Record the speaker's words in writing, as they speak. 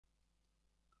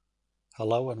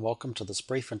Hello and welcome to this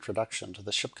brief introduction to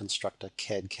the ShipConstructor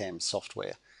CAD/CAM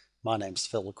software. My name's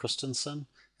Phil Christensen,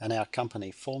 and our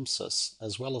company Formsys,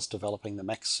 as well as developing the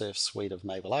MaxSurf suite of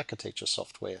naval architecture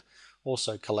software,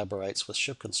 also collaborates with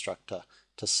ShipConstructor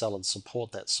to sell and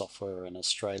support that software in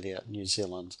Australia, New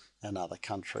Zealand and other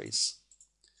countries.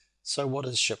 So what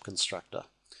is ShipConstructor?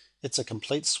 It's a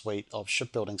complete suite of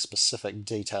shipbuilding specific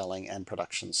detailing and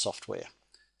production software.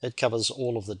 It covers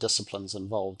all of the disciplines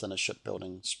involved in a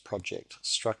shipbuilding project: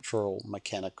 structural,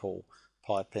 mechanical,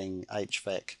 piping,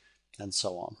 HVAC, and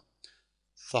so on.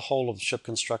 The whole of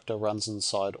ShipConstructor runs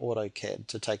inside AutoCAD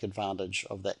to take advantage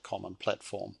of that common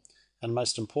platform. And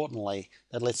most importantly,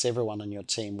 it lets everyone in your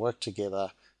team work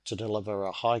together to deliver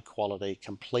a high quality,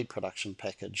 complete production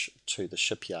package to the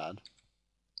shipyard.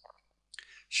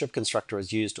 ShipConstructor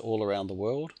is used all around the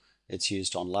world. It's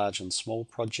used on large and small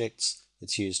projects.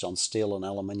 It's used on steel and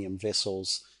aluminium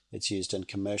vessels. It's used in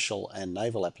commercial and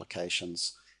naval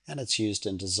applications. And it's used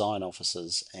in design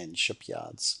offices and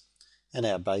shipyards. In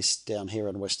our base down here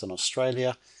in Western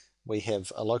Australia, we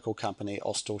have a local company,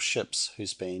 Austal Ships,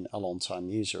 who's been a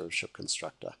long-time user of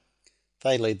ShipConstructor.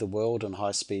 They lead the world in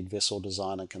high-speed vessel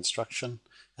design and construction,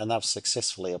 and they've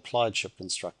successfully applied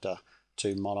ShipConstructor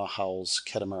to monohulls,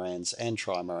 catamarans and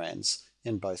trimarans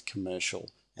in both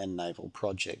commercial and naval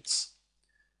projects.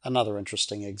 Another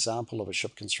interesting example of a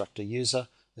ShipConstructor user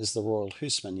is the Royal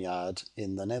Huisman Yard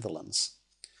in the Netherlands.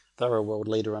 They're a world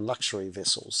leader in luxury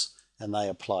vessels, and they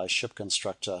apply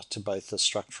ShipConstructor to both the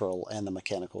structural and the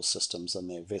mechanical systems in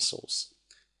their vessels.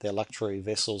 Their luxury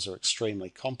vessels are extremely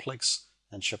complex,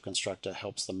 and ShipConstructor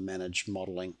helps them manage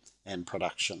modelling and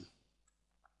production.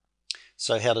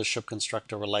 So how does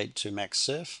ShipConstructor relate to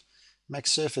MaxSurf?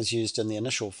 MaxSurf is used in the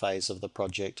initial phase of the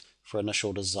project for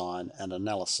initial design and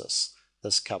analysis.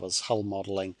 This covers hull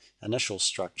modelling, initial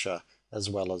structure, as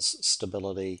well as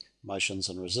stability, motions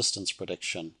and resistance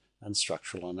prediction, and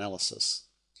structural analysis.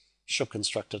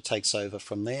 ShipConstructor takes over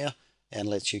from there and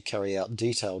lets you carry out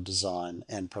detailed design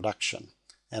and production,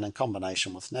 and in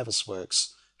combination with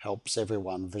Navisworks, helps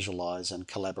everyone visualize and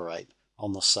collaborate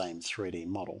on the same 3D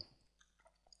model.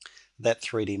 That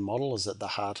 3D model is at the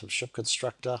heart of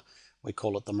ShipConstructor. We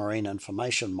call it the Marine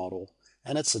Information Model,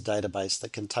 and it's a database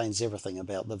that contains everything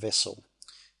about the vessel: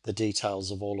 the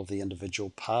details of all of the individual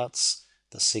parts,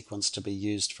 the sequence to be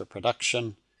used for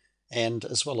production, and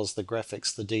as well as the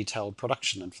graphics, the detailed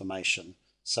production information,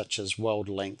 such as weld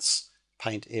lengths,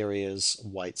 paint areas,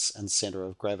 weights, and center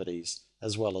of gravities,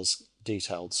 as well as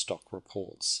detailed stock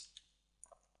reports.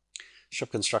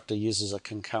 ShipConstructor uses a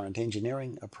concurrent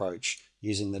engineering approach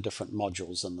using the different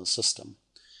modules in the system.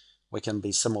 We can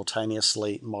be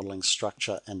simultaneously modeling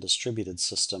structure and distributed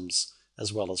systems,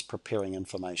 as well as preparing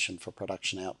information for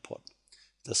production output.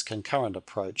 This concurrent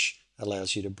approach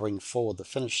allows you to bring forward the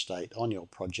finished state on your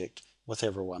project with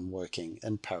everyone working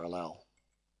in parallel.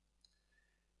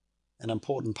 An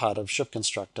important part of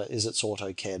ShipConstructor is its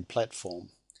AutoCAD platform.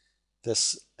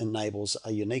 This enables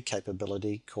a unique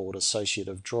capability called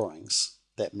associative drawings.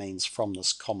 That means from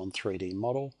this common 3D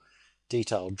model,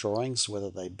 detailed drawings, whether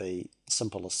they be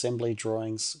simple assembly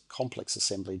drawings, complex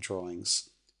assembly drawings,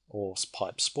 or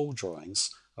pipe spool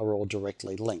drawings, are all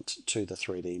directly linked to the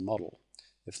 3D model.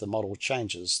 If the model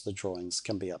changes, the drawings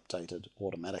can be updated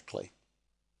automatically.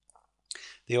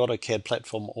 The AutoCAD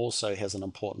platform also has an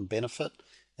important benefit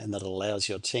in that it allows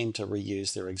your team to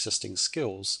reuse their existing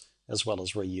skills as well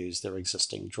as reuse their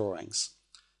existing drawings.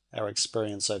 Our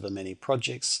experience over many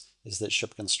projects is that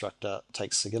ShipConstructor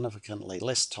takes significantly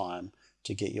less time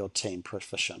to get your team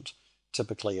proficient.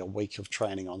 Typically a week of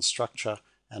training on structure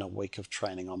and a week of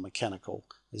training on mechanical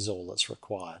is all that's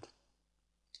required.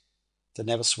 The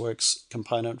Navisworks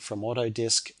component from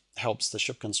Autodesk helps the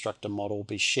ShipConstructor model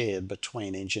be shared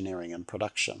between engineering and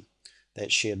production.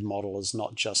 That shared model is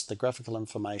not just the graphical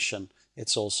information,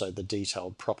 it's also the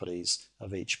detailed properties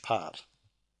of each part.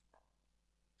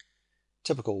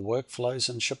 Typical workflows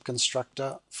in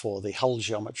ShipConstructor: for the hull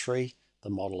geometry, the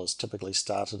model is typically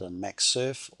started in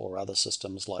MaxSurf or other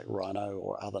systems like Rhino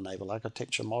or other naval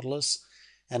architecture modelers,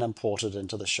 and imported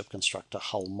into the ShipConstructor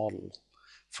hull model.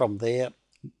 From there,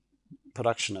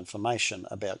 production information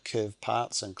about curved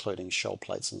parts, including shell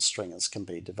plates and stringers, can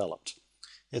be developed.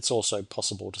 It's also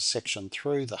possible to section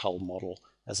through the hull model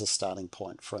as a starting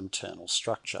point for internal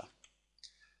structure.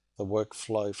 The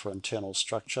workflow for internal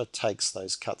structure takes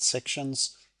those cut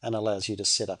sections and allows you to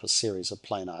set up a series of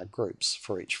planar groups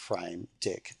for each frame,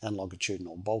 deck, and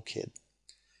longitudinal bulkhead.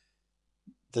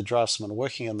 The draftsman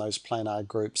working in those planar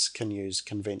groups can use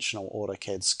conventional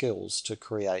AutoCAD skills to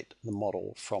create the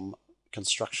model from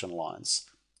construction lines.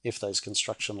 If those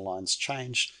construction lines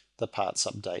change, the parts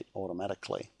update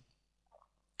automatically.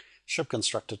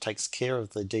 ShipConstructor takes care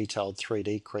of the detailed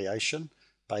 3D creation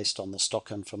based on the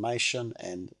stock information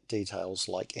and details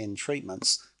like end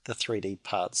treatments. The 3D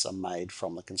parts are made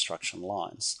from the construction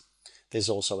lines. There's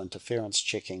also interference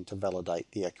checking to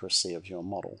validate the accuracy of your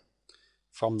model.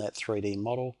 From that 3D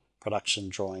model, production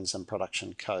drawings and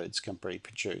production codes can be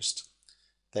produced.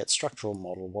 That structural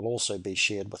model will also be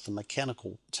shared with the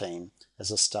mechanical team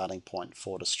as a starting point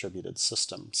for distributed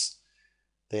systems.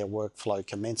 Their workflow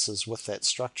commences with that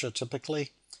structure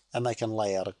typically, and they can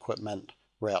lay out equipment,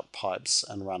 route pipes,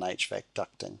 and run HVAC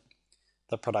ducting.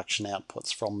 The production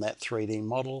outputs from that 3D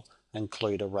model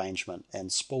include arrangement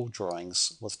and spool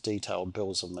drawings with detailed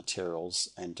bills of materials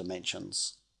and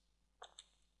dimensions.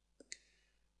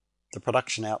 The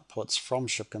production outputs from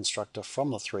ShipConstructor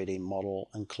from the 3D model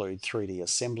include 3D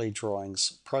assembly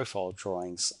drawings, profile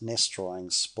drawings, nest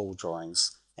drawings, spool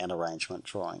drawings, and arrangement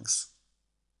drawings.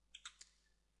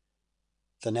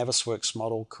 The Navisworks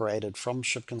model created from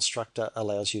ShipConstructor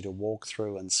allows you to walk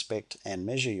through, inspect, and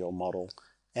measure your model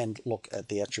and look at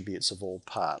the attributes of all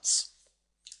parts.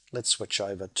 Let's switch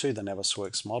over to the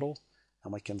Navisworks model,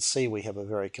 and we can see we have a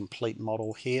very complete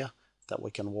model here that we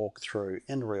can walk through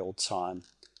in real time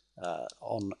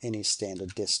on any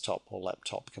standard desktop or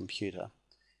laptop computer.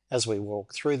 As we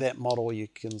walk through that model, you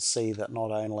can see that not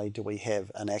only do we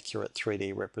have an accurate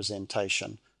 3D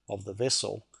representation of the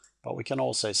vessel, but we can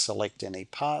also select any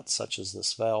part, such as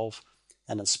this valve,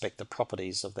 and inspect the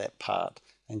properties of that part,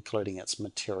 including its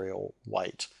material,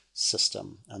 weight,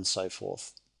 system, and so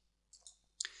forth.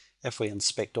 If we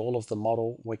inspect all of the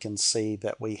model, we can see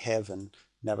that we have in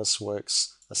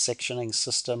Navisworks a sectioning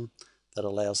system that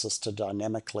allows us to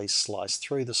dynamically slice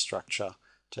through the structure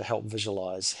to help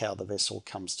visualize how the vessel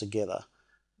comes together,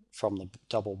 from the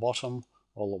double bottom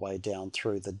all the way down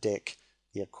through the deck,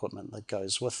 the equipment that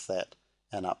goes with that,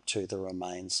 and up to the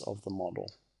remains of the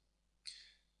model.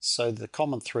 So the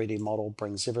common 3D model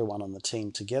brings everyone on the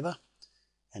team together,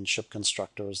 and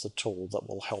ShipConstructor is the tool that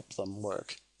will help them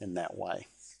work in that way.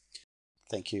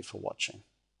 Thank you for watching.